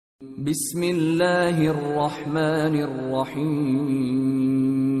بسم اللہ الرحمن الرحیم۔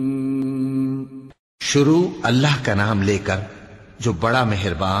 شروع اللہ کا نام لے کر جو بڑا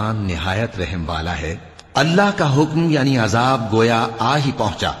مہربان نہایت رحم والا ہے۔ اللہ کا حکم یعنی عذاب گویا آ ہی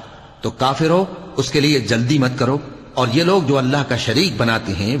پہنچا تو کافرو اس کے لیے جلدی مت کرو، اور یہ لوگ جو اللہ کا شریک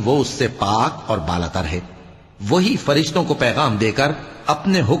بناتے ہیں وہ اس سے پاک اور بالاتر ہے۔ وہی فرشتوں کو پیغام دے کر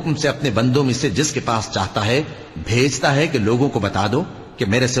اپنے حکم سے اپنے بندوں میں سے جس کے پاس چاہتا ہے بھیجتا ہے کہ لوگوں کو بتا دو کہ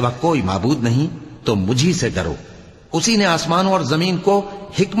میرے سوا کوئی معبود نہیں، تو مجھی سے ڈرو۔ اسی نے آسمانوں اور زمین کو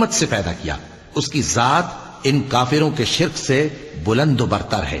حکمت سے پیدا کیا، اس کی ذات ان کافروں کے شرک سے بلند و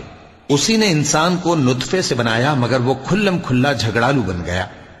برتر ہے۔ اسی نے انسان کو نطفے سے بنایا مگر وہ کھلم کھلا جھگڑالو بن گیا،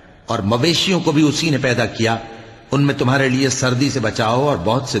 اور مویشیوں کو بھی اسی نے پیدا کیا، ان میں تمہارے لیے سردی سے بچاؤ اور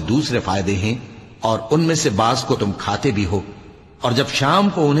بہت سے دوسرے فائدے ہیں، اور ان میں سے بعض کو تم کھاتے بھی ہو۔ اور جب شام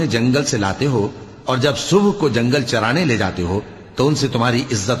کو انہیں جنگل سے لاتے ہو اور جب صبح کو جنگل چرانے لے جاتے ہو تو ان سے تمہاری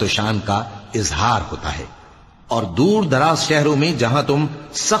عزت و شان کا اظہار ہوتا ہے۔ اور دور دراز شہروں میں جہاں تم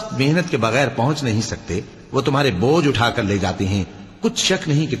سخت محنت کے بغیر پہنچ نہیں سکتے وہ تمہارے بوجھ اٹھا کر لے جاتے ہیں۔ کچھ شک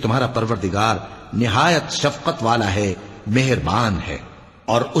نہیں کہ تمہارا پروردگار نہایت شفقت والا ہے، مہربان ہے۔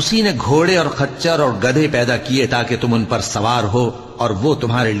 اور اسی نے گھوڑے اور خچر اور گدھے پیدا کیے تاکہ تم ان پر سوار ہو، اور وہ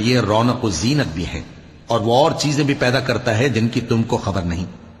تمہارے لیے رونق و زینت بھی ہیں۔ اور وہ اور چیزیں بھی پیدا کرتا ہے جن کی تم کو خبر نہیں۔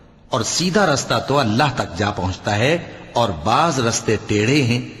 اور سیدھا رستہ تو اللہ تک جا پہنچتا ہے، اور بعض رستے ٹیڑھے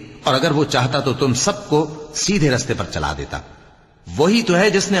ہیں، اور اگر وہ چاہتا تو تم سب کو سیدھے رستے پر چلا دیتا۔ وہی تو ہے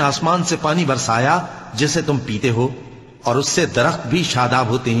جس نے آسمان سے پانی برسایا جسے تم پیتے ہو، اور اس سے درخت بھی شاداب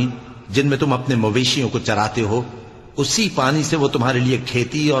ہوتے ہیں جن میں تم اپنے مویشیوں کو چراتے ہو۔ اسی پانی سے وہ تمہارے لیے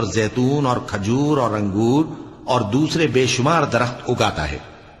کھیتی اور زیتون اور کھجور اور انگور اور دوسرے بے شمار درخت اگاتا ہے،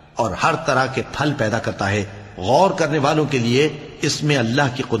 اور ہر طرح کے پھل پیدا کرتا ہے۔ غور کرنے والوں کے لیے اس میں اللہ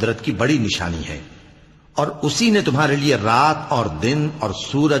کی قدرت کی بڑی نشانی ہے۔ اور اسی نے تمہارے لیے رات اور دن اور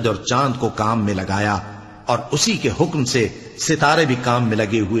سورج اور چاند کو کام میں لگایا، اور اسی کے حکم سے ستارے بھی کام میں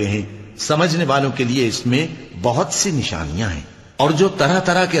لگے ہوئے ہیں۔ سمجھنے والوں کے لیے اس میں بہت سی نشانیاں ہیں۔ اور جو طرح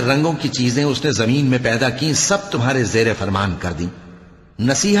طرح کے رنگوں کی چیزیں اس نے زمین میں پیدا کی سب تمہارے زیر فرمان کر دیں۔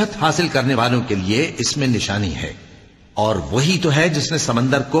 نصیحت حاصل کرنے والوں کے لیے اس میں نشانی ہے۔ اور وہی تو ہے جس نے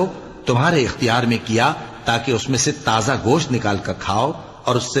سمندر کو تمہارے اختیار میں کیا تاکہ اس میں سے تازہ گوشت نکال کر کھاؤ،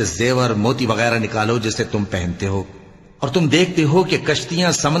 اور اس سے زیور موتی وغیرہ نکالو جسے تم پہنتے ہو۔ اور تم دیکھتے ہو کہ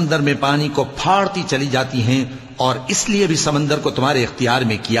کشتیاں سمندر میں پانی کو پھاڑتی چلی جاتی ہیں، اور اس لیے بھی سمندر کو تمہارے اختیار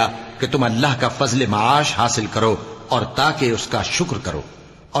میں کیا کہ تم اللہ کا فضل معاش حاصل کرو اور تاکہ اس کا شکر کرو۔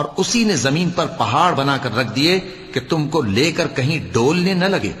 اور اسی نے زمین پر پہاڑ بنا کر رکھ دیے کہ تم کو لے کر کہیں ڈولنے نہ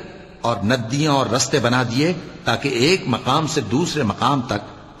لگے، اور ندیاں اور رستے بنا دیے تاکہ ایک مقام سے دوسرے مقام تک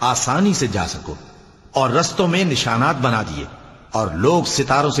آسانی سے جا سکو، اور رستوں میں نشانات بنا دیے۔ اور لوگ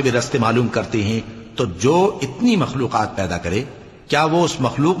ستاروں سے بھی رستے معلوم کرتے ہیں۔ تو جو اتنی مخلوقات پیدا کرے کیا وہ اس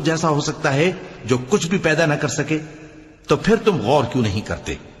مخلوق جیسا ہو سکتا ہے جو کچھ بھی پیدا نہ کر سکے؟ تو پھر تم غور کیوں نہیں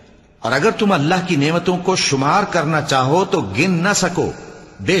کرتے؟ اور اگر تم اللہ کی نعمتوں کو شمار کرنا چاہو تو گن نہ سکو۔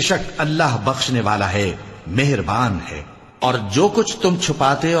 بے شک اللہ بخشنے والا ہے، مہربان ہے۔ اور جو کچھ تم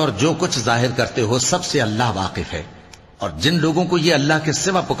چھپاتے اور جو کچھ ظاہر کرتے ہو سب سے اللہ واقف ہے۔ اور جن لوگوں کو یہ اللہ کے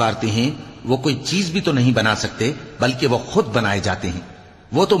سوا پکارتے ہیں وہ کوئی چیز بھی تو نہیں بنا سکتے بلکہ وہ خود بنائے جاتے ہیں۔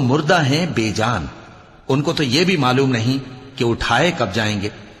 وہ تو مردہ ہیں بے جان، ان کو تو یہ بھی معلوم نہیں کہ اٹھائے کب جائیں گے۔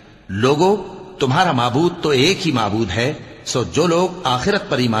 لوگوں، تمہارا معبود تو ایک ہی معبود ہے، سو جو لوگ آخرت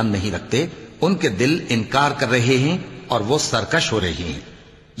پر ایمان نہیں رکھتے ان کے دل انکار کر رہے ہیں اور وہ سرکش ہو رہے ہیں۔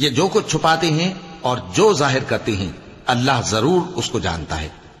 یہ جو کچھ چھپاتے ہیں اور جو ظاہر کرتے ہیں اللہ ضرور اس کو جانتا ہے۔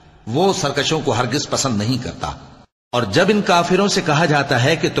 وہ سرکشوں کو ہرگز پسند نہیں کرتا۔ اور جب ان کافروں سے کہا جاتا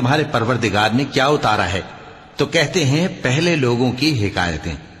ہے کہ تمہارے پروردگار نے کیا اتارا ہے تو کہتے ہیں پہلے لوگوں کی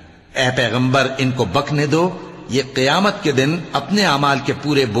حکایتیں۔ اے پیغمبر ان کو بکنے دو، یہ قیامت کے دن اپنے اعمال کے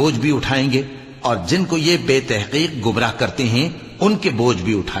پورے بوجھ بھی اٹھائیں گے، اور جن کو یہ بے تحقیق گمراہ کرتے ہیں ان کے بوجھ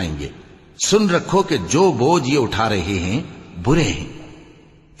بھی اٹھائیں گے۔ سن رکھو کہ جو بوجھ یہ اٹھا رہے ہیں برے ہیں۔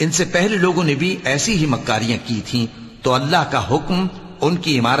 ان سے پہلے لوگوں نے بھی ایسی ہی مکاریاں کی تھیں تو اللہ کا حکم ان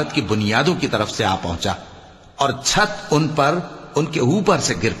کی عمارت کی بنیادوں کی طرف سے آ پہنچا، اور چھت ان پر ان کے اوپر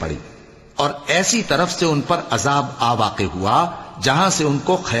سے گر پڑی، اور ایسی طرف سے ان پر عذاب آ واقع ہوا جہاں سے ان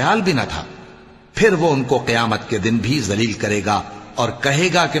کو خیال بھی نہ تھا۔ پھر وہ ان کو قیامت کے دن بھی ذلیل کرے گا اور کہے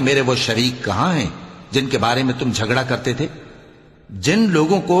گا کہ میرے وہ شریک کہاں ہیں جن کے بارے میں تم جھگڑا کرتے تھے؟ جن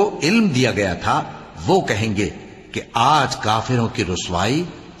لوگوں کو علم دیا گیا تھا وہ کہیں گے کہ آج کافروں کی رسوائی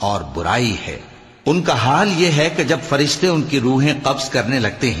اور برائی ہے۔ ان کا حال یہ ہے کہ جب فرشتے ان کی روحیں قبض کرنے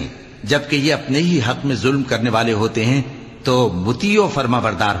لگتے ہیں جبکہ یہ اپنے ہی حق میں ظلم کرنے والے ہوتے ہیں تو مطیع و فرما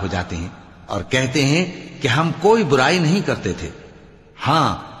بردار ہو جاتے ہیں اور کہتے ہیں کہ ہم کوئی برائی نہیں کرتے تھے۔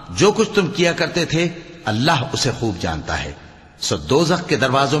 ہاں، جو کچھ تم کیا کرتے تھے اللہ اسے خوب جانتا ہے۔ سو دوزخ کے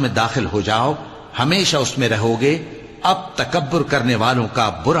دروازوں میں داخل ہو جاؤ، ہمیشہ اس میں رہو گے، اب تکبر کرنے والوں کا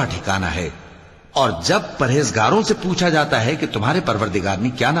برا ٹھکانہ ہے۔ اور جب پرہیزگاروں سے پوچھا جاتا ہے کہ تمہارے پروردگار نے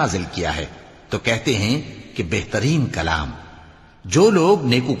کیا نازل کیا ہے تو کہتے ہیں کہ بہترین کلام۔ جو لوگ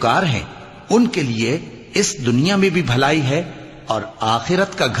نیکوکار ہیں ان کے لیے اس دنیا میں بھی بھلائی ہے اور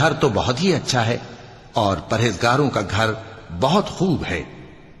آخرت کا گھر تو بہت ہی اچھا ہے، اور پرہیزگاروں کا گھر بہت خوب ہے۔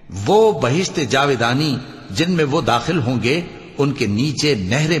 وہ بہشت جاویدانی جن میں وہ داخل ہوں گے، ان کے نیچے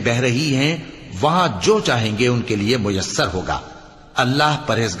نہریں بہہ رہی ہیں، وہاں جو چاہیں گے ان کے لیے میسر ہوگا۔ اللہ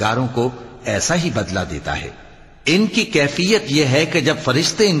پرہیزگاروں کو ایسا ہی بدلہ دیتا ہے۔ ان کی کیفیت یہ ہے کہ جب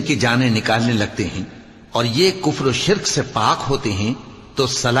فرشتے ان کی جانیں نکالنے لگتے ہیں اور یہ کفر و شرک سے پاک ہوتے ہیں تو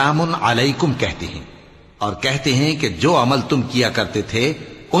سلام علیکم کہتے ہیں، اور کہتے ہیں کہ جو عمل تم کیا کرتے تھے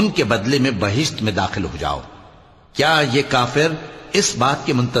ان کے بدلے میں بہشت میں داخل ہو جاؤ۔ کیا یہ کافر اس بات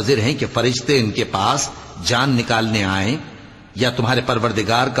کے منتظر ہیں کہ فرشتے ان کے پاس جان نکالنے آئیں یا تمہارے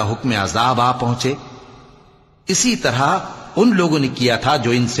پروردگار کا حکم عذاب آ پہنچے؟ اسی طرح ان لوگوں نے کیا تھا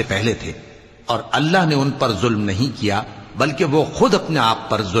جو ان سے پہلے تھے، اور اللہ نے ان پر ظلم نہیں کیا بلکہ وہ خود اپنے آپ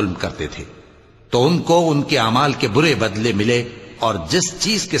پر ظلم کرتے تھے، تو ان کو ان کے اعمال کے برے بدلے ملے، اور جس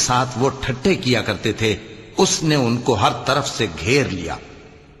چیز کے ساتھ وہ ٹھٹھے کیا کرتے تھے اس نے ان کو ہر طرف سے گھیر لیا۔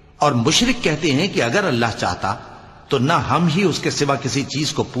 اور مشرک کہتے ہیں کہ اگر اللہ چاہتا تو نہ ہم ہی اس کے سوا کسی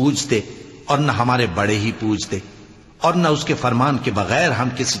چیز کو پوجتے اور نہ ہمارے بڑے ہی پوجتے، اور نہ اس کے فرمان کے بغیر ہم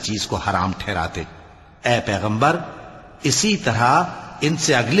کسی چیز کو حرام ٹھہراتے۔ اے پیغمبر، اسی طرح ان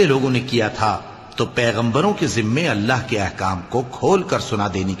سے اگلے لوگوں نے کیا تھا، تو پیغمبروں کے ذمے اللہ کے احکام کو کھول کر سنا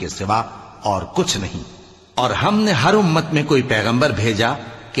دینے کے سوا اور کچھ نہیں۔ اور ہم نے ہر امت میں کوئی پیغمبر بھیجا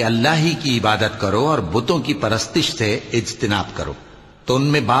کہ اللہ ہی کی عبادت کرو اور بتوں کی پرستش سے اجتناب کرو، تو ان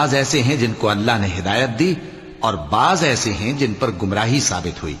میں بعض ایسے ہیں جن کو اللہ نے ہدایت دی اور بعض ایسے ہیں جن پر گمراہی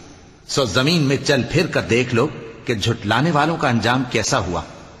ثابت ہوئی۔ سو زمین میں چل پھر کر دیکھ لو کہ جھٹلانے والوں کا انجام کیسا ہوا۔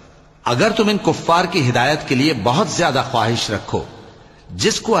 اگر تم ان کفار کی ہدایت کے لیے بہت زیادہ خواہش رکھو،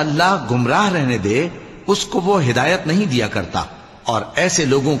 جس کو اللہ گمراہ رہنے دے اس کو وہ ہدایت نہیں دیا کرتا، اور ایسے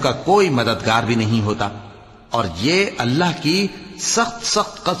لوگوں کا کوئی مددگار بھی نہیں ہوتا۔ اور یہ اللہ کی سخت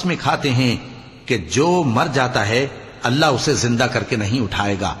سخت قسمیں کھاتے ہیں کہ جو مر جاتا ہے اللہ اسے زندہ کر کے نہیں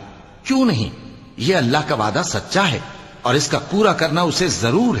اٹھائے گا۔ کیوں نہیں؟ یہ اللہ کا وعدہ سچا ہے اور اس کا پورا کرنا اسے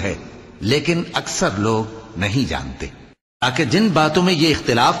ضرور ہے، لیکن اکثر لوگ نہیں جانتے۔ تاکہ جن باتوں میں یہ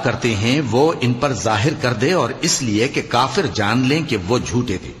اختلاف کرتے ہیں وہ ان پر ظاہر کر دے، اور اس لیے کہ کافر جان لیں کہ وہ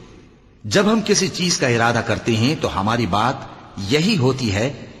جھوٹے تھے۔ جب ہم کسی چیز کا ارادہ کرتے ہیں تو ہماری بات یہی ہوتی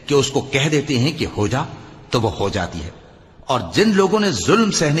ہے کہ اس کو کہہ دیتے ہیں کہ ہو جا، تو وہ ہو جاتی ہے۔ اور جن لوگوں نے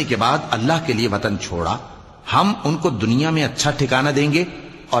ظلم سہنے کے بعد اللہ کے لیے وطن چھوڑا، ہم ان کو دنیا میں اچھا ٹھکانہ دیں گے،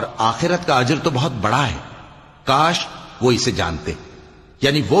 اور آخرت کا اجر تو بہت بڑا ہے۔ کاش وہ اسے جانتے،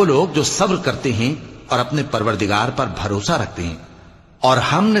 یعنی وہ لوگ جو صبر کرتے ہیں اور اپنے پروردگار پر بھروسہ رکھتے ہیں۔ اور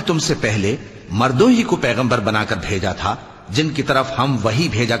ہم نے تم سے پہلے مردوں ہی کو پیغمبر بنا کر بھیجا تھا جن کی طرف ہم وحی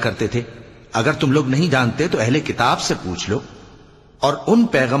بھیجا کرتے تھے۔ اگر تم لوگ نہیں جانتے تو اہل کتاب سے پوچھ لو۔ اور ان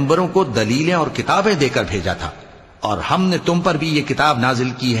پیغمبروں کو دلیلیں اور کتابیں دے کر بھیجا تھا، اور ہم نے تم پر بھی یہ کتاب نازل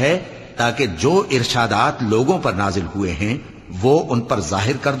کی ہے تاکہ جو ارشادات لوگوں پر نازل ہوئے ہیں وہ ان پر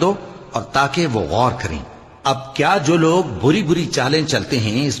ظاہر کر دو، اور تاکہ وہ غور کریں۔ اب کیا جو لوگ بری بری چالیں چلتے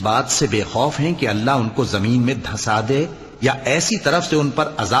ہیں اس بات سے بے خوف ہیں کہ اللہ ان کو زمین میں دھسا دے، یا ایسی طرف سے ان پر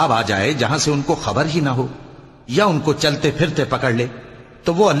عذاب آ جائے جہاں سے ان کو خبر ہی نہ ہو، یا ان کو چلتے پھرتے پکڑ لے؟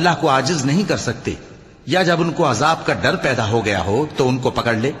 تو وہ اللہ کو عاجز نہیں کر سکتے، یا جب ان کو عذاب کا ڈر پیدا ہو گیا ہو تو ان کو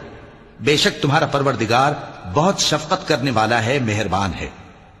پکڑ لے۔ بے شک تمہارا پروردگار بہت شفقت کرنے والا ہے، مہربان ہے۔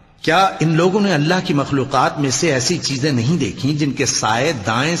 کیا ان لوگوں نے اللہ کی مخلوقات میں سے ایسی چیزیں نہیں دیکھی جن کے سائے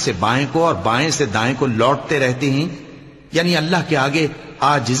دائیں سے بائیں کو اور بائیں سے دائیں کو لوٹتے رہتے ہیں، یعنی اللہ کے آگے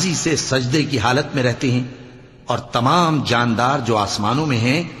عاجزی سے سجدے کی حالت میں رہتے ہیں؟ اور تمام جاندار جو آسمانوں میں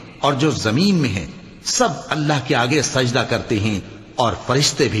ہیں اور جو زمین میں ہیں سب اللہ کے آگے سجدہ کرتے ہیں، اور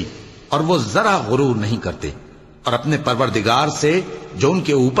فرشتے بھی، اور وہ ذرا غرور نہیں کرتے، اور اپنے پروردگار سے جو ان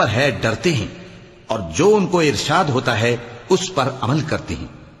کے اوپر ہے ڈرتے ہیں، اور جو ان کو ارشاد ہوتا ہے اس پر عمل کرتے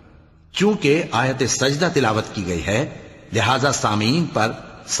ہیں۔ چونکہ آیت سجدہ تلاوت کی گئی ہے لہذا سامعین پر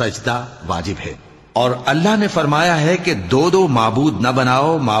سجدہ واجب ہے۔ اور اللہ نے فرمایا ہے کہ دو دو معبود نہ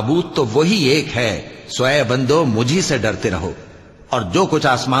بناؤ، معبود تو وہی ایک ہے، سو اے بندو مجھی سے ڈرتے رہو۔ اور جو کچھ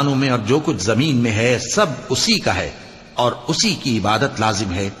آسمانوں میں اور جو کچھ زمین میں ہے سب اسی کا ہے، اور اسی کی عبادت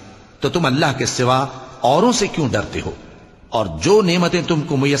لازم ہے، تو تم اللہ کے سوا اوروں سے کیوں ڈرتے ہو؟ اور جو نعمتیں تم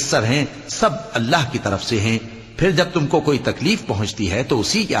کو میسر ہیں سب اللہ کی طرف سے ہیں۔ پھر جب تم کو کوئی تکلیف پہنچتی ہے تو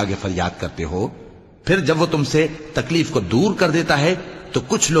اسی کے آگے فریاد کرتے ہو، پھر جب وہ تم سے تکلیف کو دور کر دیتا ہے تو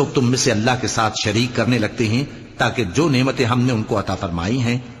کچھ لوگ تم میں سے اللہ کے ساتھ شریک کرنے لگتے ہیں تاکہ جو نعمتیں ہم نے ان کو عطا فرمائی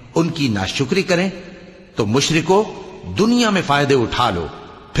ہیں ان کی ناشکری کریں۔ تو مشرکو، دنیا میں فائدے اٹھا لو،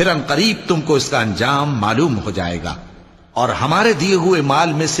 پھر ان قریب تم کو اس کا انجام معلوم ہو جائے گا۔ اور ہمارے دیے ہوئے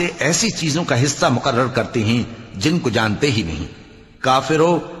مال میں سے ایسی چیزوں کا حصہ مقرر کرتے ہیں جن کو جانتے ہی نہیں۔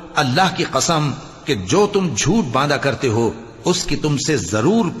 کافرو، اللہ کی قسم کہ جو تم جھوٹ باندھا کرتے ہو اس کی تم سے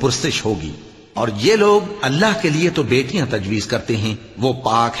ضرور پرسش ہوگی۔ اور یہ لوگ اللہ کے لیے تو بیٹیاں تجویز کرتے ہیں، وہ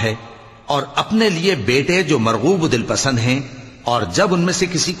پاک ہے، اور اپنے لیے بیٹے جو مرغوب و دل پسند ہیں، اور جب ان میں سے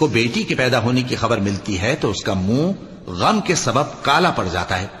کسی کو بیٹی کے پیدا ہونے کی خبر ملتی ہے تو اس کا منہ غم کے سبب کالا پڑ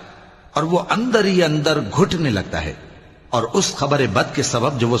جاتا ہے اور وہ اندر ہی اندر گھٹنے لگتا ہے، اور اس خبر بد کے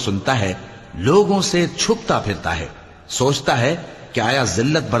سبب جو وہ سنتا ہے لوگوں سے چھپتا پھرتا ہے، سوچتا ہے کہ آیا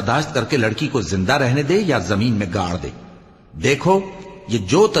ذلت برداشت کر کے لڑکی کو زندہ رہنے دے یا زمین میں گاڑ دے۔ دیکھو، یہ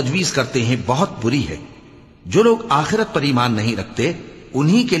جو تجویز کرتے ہیں بہت بری ہے۔ جو لوگ آخرت پر ایمان نہیں رکھتے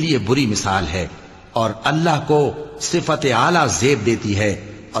انہی کے لیے بری مثال ہے، اور اللہ کو صفت اعلیٰ زیب دیتی ہے،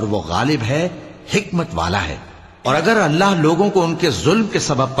 اور وہ غالب ہے، حکمت والا ہے۔ اور اگر اللہ لوگوں کو ان کے ظلم کے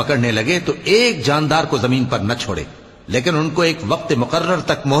سبب پکڑنے لگے تو ایک جاندار کو زمین پر نہ چھوڑے، لیکن ان کو ایک وقت مقرر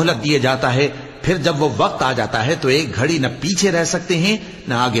تک مہلت دیے جاتا ہے، پھر جب وہ وقت آ جاتا ہے تو ایک گھڑی نہ پیچھے رہ سکتے ہیں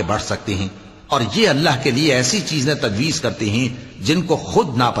نہ آگے بڑھ سکتے ہیں۔ اور یہ اللہ کے لیے ایسی چیزیں تجویز کرتے ہیں جن کو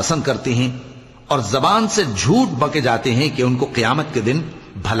خود ناپسند کرتے ہیں، اور زبان سے جھوٹ بکے جاتے ہیں کہ ان کو قیامت کے دن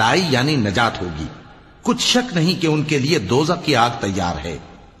بھلائی یعنی نجات ہوگی۔ کچھ شک نہیں کہ ان کے لیے دوزخ کی آگ تیار ہے،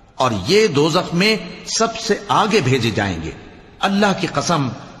 اور یہ دوزخ میں سب سے آگے بھیجے جائیں گے۔ اللہ کی قسم،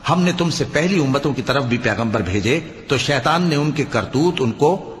 ہم نے تم سے پہلی امتوں کی طرف بھی پیغمبر بھیجے تو شیطان نے ان کے کرتوت ان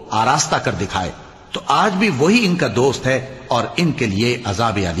کو آراستہ کر دکھائے، تو آج بھی وہی ان کا دوست ہے اور ان کے لیے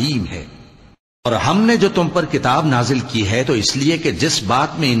عذاب علیم ہے۔ اور ہم نے جو تم پر کتاب نازل کی ہے تو اس لیے کہ جس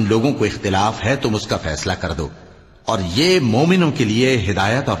بات میں ان لوگوں کو اختلاف ہے تم اس کا فیصلہ کر دو، اور یہ مومنوں کے لیے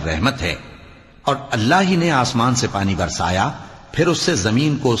ہدایت اور رحمت ہے۔ اور اللہ ہی نے آسمان سے پانی برسایا، پھر اس سے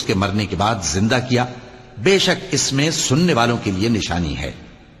زمین کو اس کے مرنے کے بعد زندہ کیا، بے شک اس میں سننے والوں کے لیے نشانی ہے۔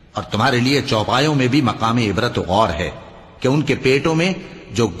 اور تمہارے لیے چوپایوں میں بھی مقام عبرت و غور ہے کہ ان کے پیٹوں میں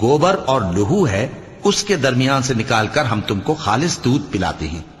جو گوبر اور لہو ہے اس کے درمیان سے نکال کر ہم تم کو خالص دودھ پلاتے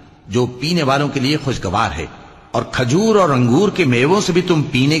ہیں جو پینے والوں کے لیے خوشگوار ہے، اور کھجور اور انگور کے میووں سے بھی تم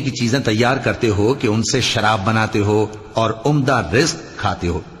پینے کی چیزیں تیار کرتے ہو کہ ان سے شراب بناتے ہو اور عمدہ رزق کھاتے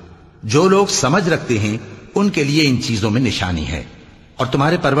ہو۔ جو لوگ سمجھ رکھتے ہیں ان کے لیے ان چیزوں میں نشانی ہے۔ اور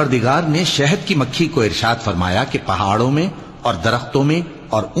تمہارے پروردگار نے شہد کی مکھی کو ارشاد فرمایا کہ پہاڑوں میں اور درختوں میں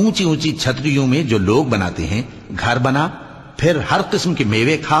اور اونچی اونچی چھتریوں میں جو لوگ بناتے ہیں گھر بنا، پھر ہر قسم کے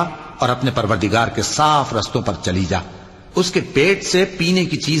میوے کھا اور اپنے پروردگار کے صاف رستوں پر چلی جا۔ اس کے پیٹ سے پینے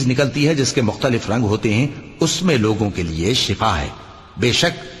کی چیز نکلتی ہے جس کے مختلف رنگ ہوتے ہیں، اس میں لوگوں کے لیے شفا ہے، بے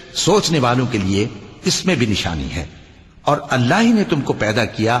شک سوچنے والوں کے لیے اس میں بھی نشانی ہے۔ اور اللہ ہی نے تم کو پیدا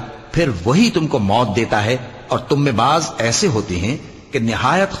کیا، پھر وہی تم کو موت دیتا ہے، اور تم میں بعض ایسے ہوتے ہیں کہ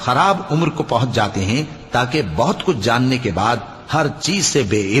نہایت خراب عمر کو پہنچ جاتے ہیں تاکہ بہت کچھ جاننے کے بعد ہر چیز سے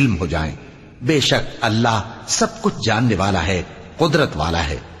بے علم ہو جائیں۔ بے شک اللہ سب کچھ جاننے والا ہے، قدرت والا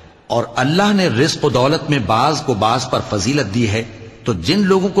ہے۔ اور اللہ نے رزق و دولت میں بعض کو بعض پر فضیلت دی ہے، تو جن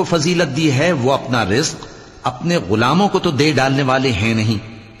لوگوں کو فضیلت دی ہے وہ اپنا رزق اپنے غلاموں کو تو دے ڈالنے والے ہیں نہیں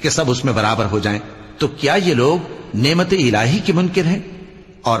کہ سب اس میں برابر ہو جائیں، تو کیا یہ لوگ نعمت الہی کے منکر ہیں؟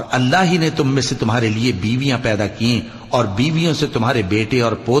 اور اللہ ہی نے تم میں سے تمہارے لیے بیویاں پیدا کی اور بیویوں سے تمہارے بیٹے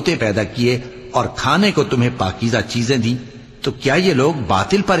اور پوتے پیدا کیے اور کھانے کو تمہیں پاکیزہ چیزیں دیں، تو کیا یہ لوگ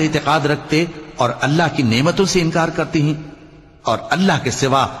باطل پر اعتقاد رکھتے اور اللہ کی نعمتوں سے انکار کرتے ہیں؟ اور اللہ کے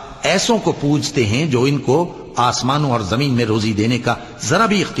سوا ایسوں کو پوجتے ہیں جو ان کو آسمانوں اور زمین میں روزی دینے کا ذرا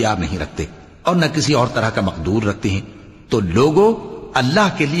بھی اختیار نہیں رکھتے اور نہ کسی اور طرح کا مقدور رکھتے ہیں۔ تو لوگوں،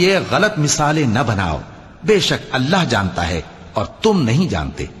 اللہ کے لیے غلط مثالیں نہ بناؤ، بے شک اللہ جانتا ہے اور تم نہیں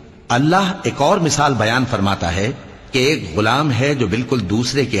جانتے۔ اللہ ایک اور مثال بیان فرماتا ہے کہ ایک غلام ہے جو بالکل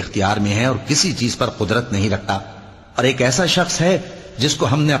دوسرے کے اختیار میں ہے اور کسی چیز پر قدرت نہیں رکھتا، اور ایک ایسا شخص ہے جس کو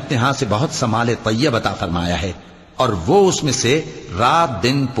ہم نے اپنے ہاں سے بہت سا مال طیب عطا فرمایا ہے اور وہ اس میں سے رات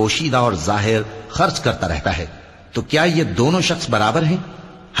دن پوشیدہ اور ظاہر خرچ کرتا رہتا ہے، تو کیا یہ دونوں شخص برابر ہیں؟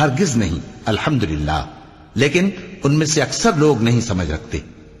 ہرگز نہیں، الحمدللہ، لیکن ان میں سے اکثر لوگ نہیں سمجھ رکھتے۔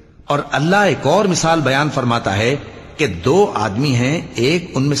 اور اللہ ایک اور مثال بیان فرماتا ہے کہ دو آدمی ہیں، ایک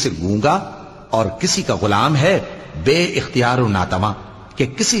ان میں سے گونگا اور کسی کا غلام ہے بے اختیار و ناتواں کہ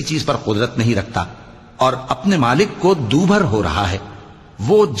کسی چیز پر قدرت نہیں رکھتا اور اپنے مالک کو دوبھر ہو رہا ہے،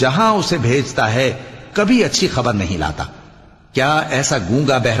 وہ جہاں اسے بھیجتا ہے کبھی اچھی خبر نہیں لاتا۔ کیا ایسا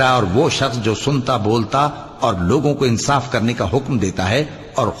گونگا بہرا اور وہ شخص جو سنتا بولتا اور لوگوں کو انصاف کرنے کا حکم دیتا ہے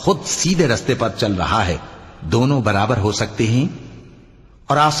اور خود سیدھے رستے پر چل رہا ہے، دونوں برابر ہو سکتے ہیں؟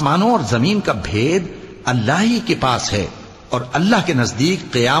 اور آسمانوں اور زمین کا بھید اللہ ہی کے پاس ہے، اور اللہ کے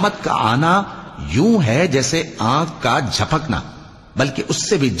نزدیک قیامت کا آنا یوں ہے جیسے آنکھ کا جھپکنا، بلکہ اس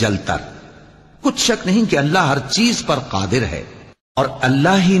سے بھی جل تر۔ کچھ شک نہیں کہ اللہ ہر چیز پر قادر ہے، اور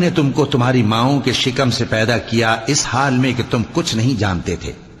اللہ ہی نے تم کو تمہاری ماؤں کے شکم سے پیدا کیا اس حال میں کہ تم کچھ نہیں جانتے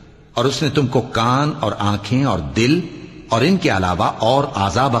تھے، اور اس نے تم کو کان اور آنکھیں اور دل اور ان کے علاوہ اور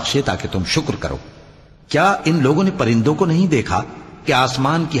اعضاء بخشے تاکہ تم شکر کرو۔ کیا ان لوگوں نے پرندوں کو نہیں دیکھا کہ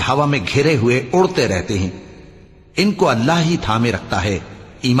آسمان کی ہوا میں گھرے ہوئے اڑتے رہتے ہیں؟ ان کو اللہ ہی تھامے رکھتا ہے۔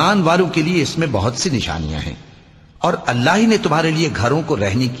 ایمان والوں کے لیے اس میں بہت سی نشانیاں ہیں۔ اور اللہ ہی نے تمہارے لیے گھروں کو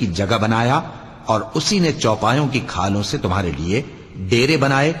رہنے کی جگہ بنایا، اور اسی نے چوپایوں کی کھالوں سے تمہارے لیے ڈیرے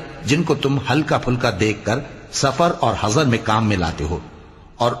بنائے جن کو تم ہلکا پھلکا دیکھ کر سفر اور حضر میں کام میں لاتے ہو،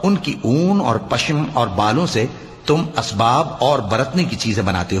 اور ان کی اون اور پشم اور بالوں سے تم اسباب اور برتنے کی چیزیں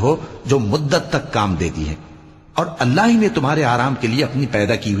بناتے ہو جو مدت تک کام دیتی ہیں۔ اور اللہ ہی نے تمہارے آرام کے لیے اپنی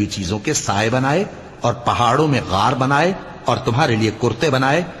پیدا کی ہوئی چیزوں کے سائے بنائے، اور پہاڑوں میں غار بنائے، اور تمہارے لیے کرتے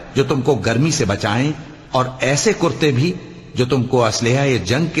بنائے جو تم کو گرمی سے بچائیں، اور ایسے کرتے بھی جو تم کو اسلحہ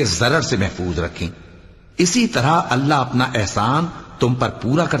جنگ کے ضرر سے محفوظ رکھیں۔ اسی طرح اللہ اپنا احسان تم پر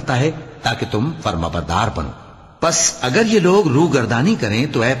پورا کرتا ہے تاکہ تم فرمانبردار بنو۔ پس اگر یہ لوگ روگردانی کریں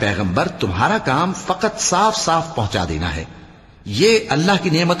تو اے پیغمبر تمہارا کام فقط صاف صاف پہنچا دینا ہے۔ یہ اللہ کی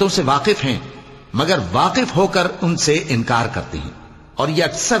نعمتوں سے واقف ہیں، مگر واقف ہو کر ان سے انکار کرتے ہیں، اور یہ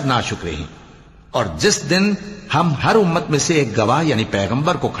اکثر ناشکرے ہیں۔ اور جس دن ہم ہر امت میں سے ایک گواہ یعنی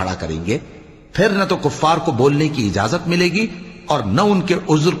پیغمبر کو کھڑا کریں گے، پھر نہ تو کفار کو بولنے کی اجازت ملے گی اور نہ ان کے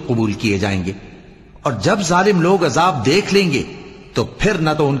عذر قبول کیے جائیں گے۔ اور جب ظالم لوگ عذاب دیکھ لیں گے تو پھر نہ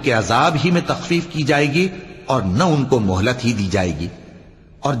تو ان کے عذاب ہی میں تخفیف کی جائے گی اور نہ ان کو مہلت ہی دی جائے گی۔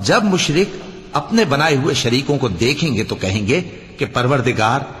 اور جب مشرک اپنے بنائے ہوئے شریکوں کو دیکھیں گے تو کہیں گے کہ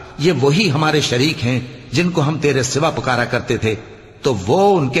پروردگار، یہ وہی ہمارے شریک ہیں جن کو ہم تیرے سوا پکارا کرتے تھے، تو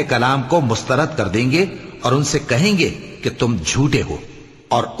وہ ان کے کلام کو مسترد کر دیں گے اور ان سے کہیں گے کہ تم جھوٹے ہو۔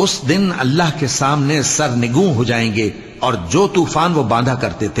 اور اس دن اللہ کے سامنے سرنگوں ہو جائیں گے، اور جو طوفان وہ باندھا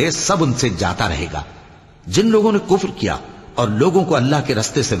کرتے تھے سب ان سے جاتا رہے گا۔ جن لوگوں نے کفر کیا اور لوگوں کو اللہ کے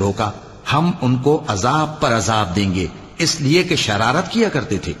رستے سے روکا، ہم ان کو عذاب پر عذاب دیں گے، اس لیے کہ شرارت کیا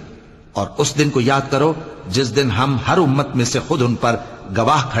کرتے تھے۔ اور اس دن کو یاد کرو جس دن ہم ہر امت میں سے خود ان پر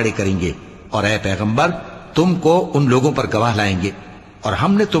گواہ کھڑے کریں گے، اور اے پیغمبر تم کو ان لوگوں پر گواہ لائیں گے۔ اور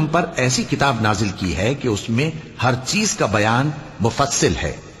ہم نے تم پر ایسی کتاب نازل کی ہے کہ اس میں ہر چیز کا بیان مفصل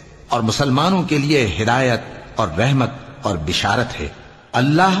ہے، اور مسلمانوں کے لیے ہدایت اور رحمت اور بشارت ہے۔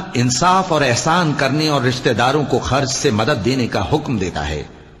 اللہ انصاف اور احسان کرنے اور رشتہ داروں کو خرچ سے مدد دینے کا حکم دیتا ہے،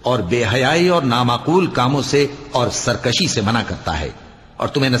 اور بے حیائی اور نامعقول کاموں سے اور سرکشی سے منع کرتا ہے، اور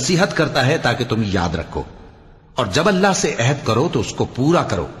تمہیں نصیحت کرتا ہے تاکہ تم یاد رکھو۔ اور جب اللہ سے عہد کرو تو اس کو پورا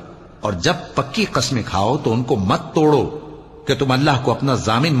کرو، اور جب پکی قسمیں کھاؤ تو ان کو مت توڑو کہ تم اللہ کو اپنا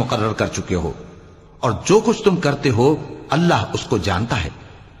ضامن مقرر کر چکے ہو، اور جو کچھ تم کرتے ہو اللہ اس کو جانتا ہے۔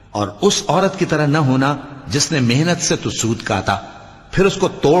 اور اس عورت کی طرح نہ ہونا جس نے محنت سے تو سود کاتا، پھر اس کو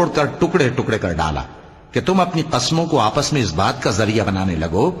توڑ کر ٹکڑے ٹکڑے کر ڈالا، کہ تم اپنی قسموں کو آپس میں اس بات کا ذریعہ بنانے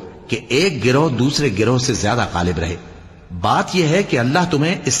لگو کہ ایک گروہ دوسرے گروہ سے زیادہ غالب رہے۔ بات یہ ہے کہ اللہ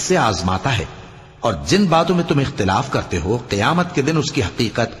تمہیں اس سے آزماتا ہے، اور جن باتوں میں تم اختلاف کرتے ہو قیامت کے دن اس کی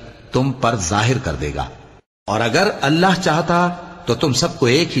حقیقت تم پر ظاہر کر دے گا۔ اور اگر اللہ چاہتا تو تم سب کو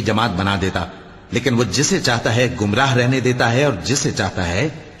ایک ہی جماعت بنا دیتا، لیکن وہ جسے چاہتا ہے گمراہ رہنے دیتا ہے اور جسے چاہتا ہے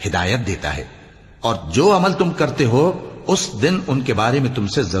ہدایت دیتا ہے۔ اور جو عمل تم کرتے ہو اس دن ان کے بارے میں تم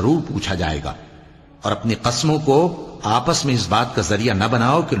سے ضرور پوچھا جائے گا۔ اور اپنی قسموں کو آپس میں اس بات کا ذریعہ نہ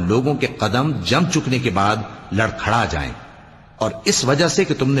بناؤ کہ لوگوں کے قدم جم چکنے کے بعد لڑکھڑا جائیں، اور اس وجہ سے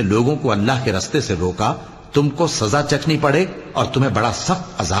کہ تم نے لوگوں کو اللہ کے رستے سے روکا تم کو سزا چکھنی پڑے اور تمہیں بڑا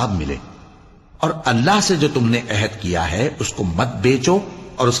سخت عذاب ملے۔ اور اللہ سے جو تم نے عہد کیا ہے اس کو مت بیچو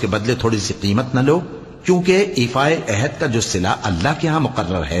اور اس کے بدلے تھوڑی سی قیمت نہ لو، کیونکہ ایفائے عہد کا جو صلہ اللہ کے ہاں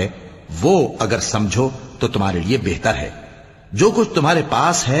مقرر ہے وہ اگر سمجھو تو تمہارے لیے بہتر ہے۔ جو کچھ تمہارے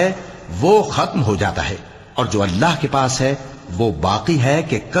پاس ہے وہ ختم ہو جاتا ہے، اور جو اللہ کے پاس ہے وہ باقی ہے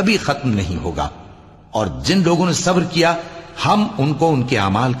کہ کبھی ختم نہیں ہوگا۔ اور جن لوگوں نے صبر کیا ہم ان کو ان کے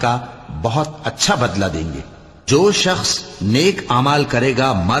اعمال کا بہت اچھا بدلہ دیں گے۔ جو شخص نیک اعمال کرے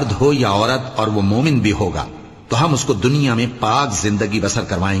گا مرد ہو یا عورت اور وہ مومن بھی ہوگا تو ہم اس کو دنیا میں پاک زندگی بسر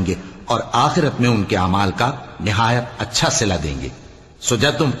کروائیں گے اور آخرت میں ان کے اعمال کا نہایت اچھا صلہ دیں گے۔ سو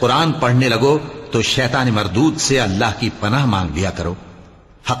جب تم قرآن پڑھنے لگو تو شیطان مردود سے اللہ کی پناہ مانگ لیا کرو۔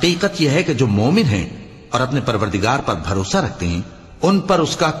 حقیقت یہ ہے کہ جو مومن ہیں اور اپنے پروردگار پر بھروسہ رکھتے ہیں ان پر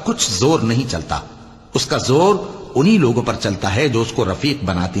اس کا کچھ زور نہیں چلتا۔ اس کا زور انہی لوگوں پر چلتا ہے جو اس کو رفیق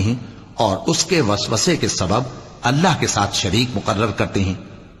بناتے ہیں اور اس کے وسوسے کے سبب اللہ کے ساتھ شریک مقرر کرتے ہیں۔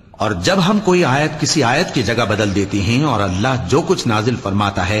 اور جب ہم کوئی آیت کسی آیت کی جگہ بدل دیتے ہیں اور اللہ جو کچھ نازل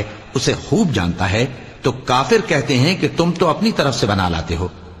فرماتا ہے اسے خوب جانتا ہے تو کافر کہتے ہیں کہ تم تو اپنی طرف سے بنا لاتے ہو۔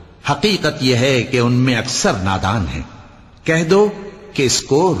 حقیقت یہ ہے کہ ان میں اکثر نادان ہیں۔ کہہ دو کہ اس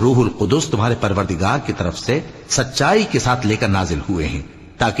کو روح القدس تمہارے پروردگار کی طرف سے سچائی کے ساتھ لے کر نازل ہوئے ہیں،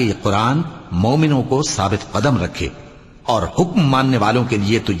 تاکہ یہ قرآن مومنوں کو ثابت قدم رکھے، اور حکم ماننے والوں کے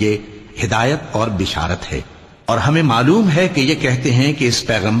لیے تو یہ ہدایت اور بشارت ہے۔ اور ہمیں معلوم ہے کہ یہ کہتے ہیں کہ اس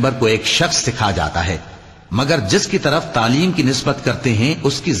پیغمبر کو ایک شخص سکھا جاتا ہے، مگر جس کی طرف تعلیم کی نسبت کرتے ہیں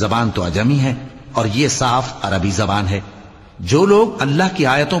اس کی زبان تو عجمی ہے، اور یہ صاف عربی زبان ہے۔ جو لوگ اللہ کی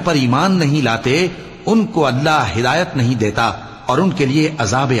آیتوں پر ایمان نہیں لاتے ان کو اللہ ہدایت نہیں دیتا، اور ان کے لیے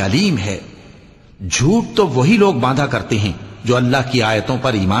عذاب علیم ہے۔ جھوٹ تو وہی لوگ باندھا کرتے ہیں جو اللہ کی آیتوں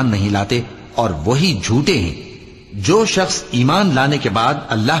پر ایمان نہیں لاتے، اور وہی جھوٹے ہیں۔ جو شخص ایمان لانے کے بعد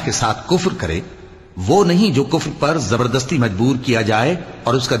اللہ کے ساتھ کفر کرے، وہ نہیں جو کفر پر زبردستی مجبور کیا جائے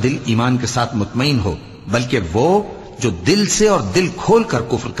اور اس کا دل ایمان کے ساتھ مطمئن ہو، بلکہ وہ جو دل سے اور دل کھول کر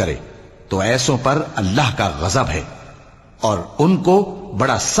کفر کرے، تو ایسوں پر اللہ کا غضب ہے، اور ان کو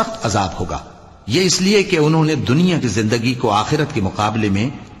بڑا سخت عذاب ہوگا۔ یہ اس لیے کہ انہوں نے دنیا کی زندگی کو آخرت کے مقابلے میں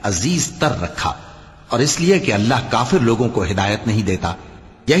عزیز تر رکھا، اور اس لیے کہ اللہ کافر لوگوں کو ہدایت نہیں دیتا۔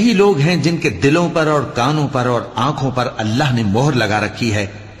 یہی لوگ ہیں جن کے دلوں پر اور کانوں پر اور آنکھوں پر اللہ نے مہر لگا رکھی ہے،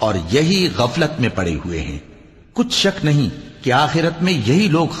 اور یہی غفلت میں پڑے ہوئے ہیں۔ کچھ شک نہیں کہ آخرت میں یہی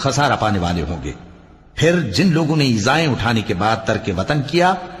لوگ خسارہ پانے والے ہوں گے۔ پھر جن لوگوں نے ایذائیں اٹھانے کے بعد ترک وطن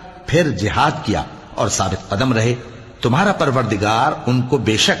کیا، پھر جہاد کیا اور ثابت قدم رہے، تمہارا پروردگار ان کو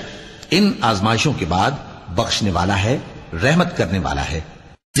بے شک ان آزمائشوں کے بعد بخشنے والا ہے، رحمت کرنے والا ہے۔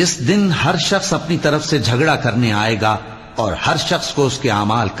 جس دن ہر شخص اپنی طرف سے جھگڑا کرنے آئے گا، اور ہر شخص کو اس کے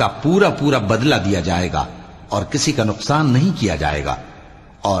اعمال کا پورا پورا بدلہ دیا جائے گا، اور کسی کا نقصان نہیں کیا جائے گا۔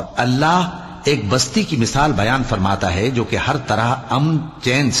 اور اللہ ایک بستی کی مثال بیان فرماتا ہے جو کہ ہر طرح امن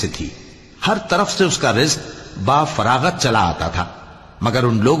چین سے تھی، ہر طرف سے اس کا رزق با فراغت چلا آتا تھا، مگر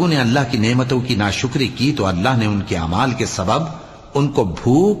ان لوگوں نے اللہ کی نعمتوں کی ناشکری کی تو اللہ نے ان کے اعمال کے سبب ان کو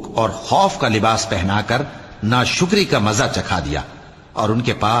بھوک اور خوف کا لباس پہنا کر ناشکری کا مزہ چکھا دیا۔ اور ان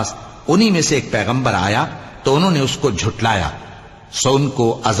کے پاس انہی میں سے ایک پیغمبر آیا تو انہوں نے اس کو جھٹلایا، سو ان کو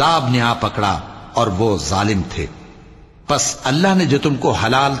عذاب نے آ پکڑا اور وہ ظالم تھے۔ پس اللہ نے جو تم کو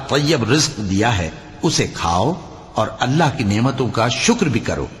حلال طیب رزق دیا ہے اسے کھاؤ، اور اللہ کی نعمتوں کا شکر بھی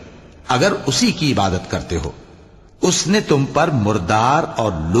کرو اگر اسی کی عبادت کرتے ہو۔ اس نے تم پر مردار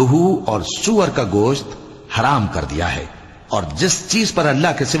اور لہو اور سور کا گوشت حرام کر دیا ہے، اور جس چیز پر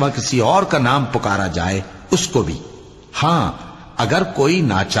اللہ کے سوا کسی اور کا نام پکارا جائے اس کو بھی۔ ہاں، اگر کوئی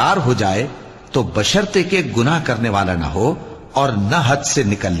ناچار ہو جائے تو بشرطے کہ گناہ کرنے والا نہ ہو اور نہ حد سے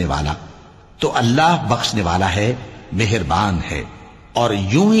نکلنے والا، تو اللہ بخشنے والا ہے، مہربان ہے۔ اور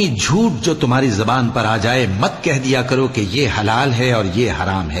یوں ہی جھوٹ جو تمہاری زبان پر آ جائے مت کہہ دیا کرو کہ یہ حلال ہے اور یہ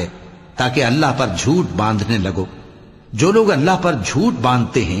حرام ہے، تاکہ اللہ پر جھوٹ باندھنے لگو۔ جو لوگ اللہ پر جھوٹ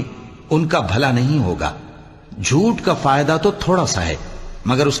باندھتے ہیں ان کا بھلا نہیں ہوگا۔ جھوٹ کا فائدہ تو تھوڑا سا ہے،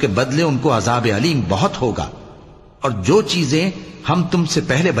 مگر اس کے بدلے ان کو عذاب علیم بہت ہوگا۔ اور جو چیزیں ہم تم سے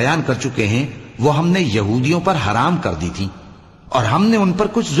پہلے بیان کر چکے ہیں وہ ہم نے یہودیوں پر حرام کر دی تھی، اور ہم نے ان پر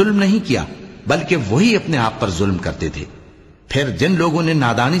کچھ ظلم نہیں کیا بلکہ وہی اپنے آپ پر ظلم کرتے تھے۔ پھر جن لوگوں نے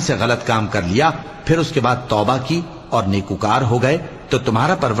نادانی سے غلط کام کر لیا پھر اس کے بعد توبہ کی اور نیکوکار ہو گئے تو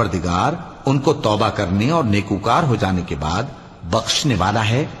تمہارا پروردگار ان کو توبہ کرنے اور نیکوکار ہو جانے کے بعد بخشنے والا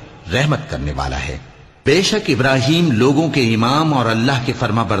ہے، رحمت کرنے والا ہے۔ بے شک ابراہیم لوگوں کے امام اور اللہ کے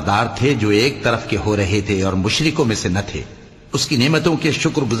فرما بردار تھے جو ایک طرف کے ہو رہے تھے اور مشرکوں میں سے نہ تھے۔ اس کی نعمتوں کے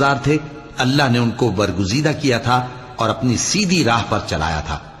شکر گزار تھے۔ اللہ نے ان کو برگزیدہ کیا تھا اور اپنی سیدھی راہ پر چلایا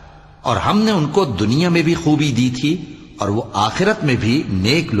تھا، اور ہم نے ان کو دنیا میں بھی خوبی دی تھی اور وہ آخرت میں بھی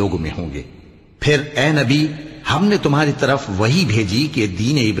نیک لوگوں میں ہوں گے۔ پھر اے نبی، ہم نے تمہاری طرف وہی بھیجی کہ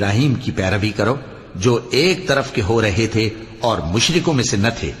دین ابراہیم کی پیروی کرو جو ایک طرف کے ہو رہے تھے اور مشرکوں میں سے نہ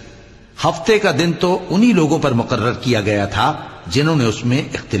تھے۔ ہفتے کا دن تو انہی لوگوں پر مقرر کیا گیا تھا جنہوں نے اس میں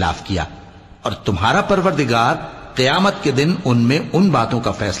اختلاف کیا، اور تمہارا پروردگار قیامت کے دن ان میں ان باتوں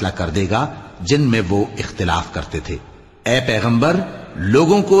کا فیصلہ کر دے گا جن میں وہ اختلاف کرتے تھے۔ اے پیغمبر،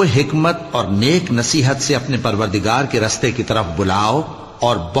 لوگوں کو حکمت اور نیک نصیحت سے اپنے پروردگار کے رستے کی طرف بلاؤ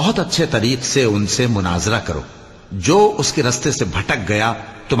اور بہت اچھے طریق سے ان سے مناظرہ کرو۔ جو اس کے رستے سے بھٹک گیا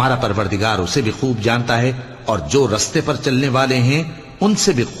تمہارا پروردگار اسے بھی خوب جانتا ہے، اور جو رستے پر چلنے والے ہیں ان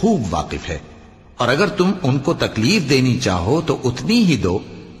سے بھی خوب واقف ہے۔ اور اگر تم ان کو تکلیف دینی چاہو تو اتنی ہی دو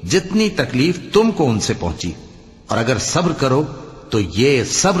جتنی تکلیف تم کو ان سے پہنچی، اور اگر صبر کرو تو یہ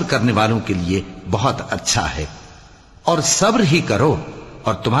صبر کرنے والوں کے لیے بہت اچھا ہے۔ اور صبر ہی کرو،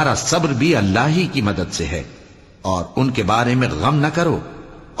 اور تمہارا صبر بھی اللہ ہی کی مدد سے ہے، اور ان کے بارے میں غم نہ کرو،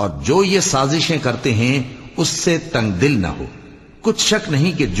 اور جو یہ سازشیں کرتے ہیں اس سے تنگ دل نہ ہو۔ کچھ شک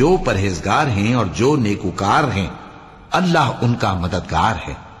نہیں کہ جو پرہیزگار ہیں اور جو نیکوکار ہیں اللہ ان کا مددگار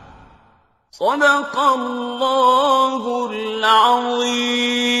ہے۔ صدق اللہ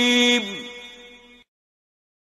العظیم۔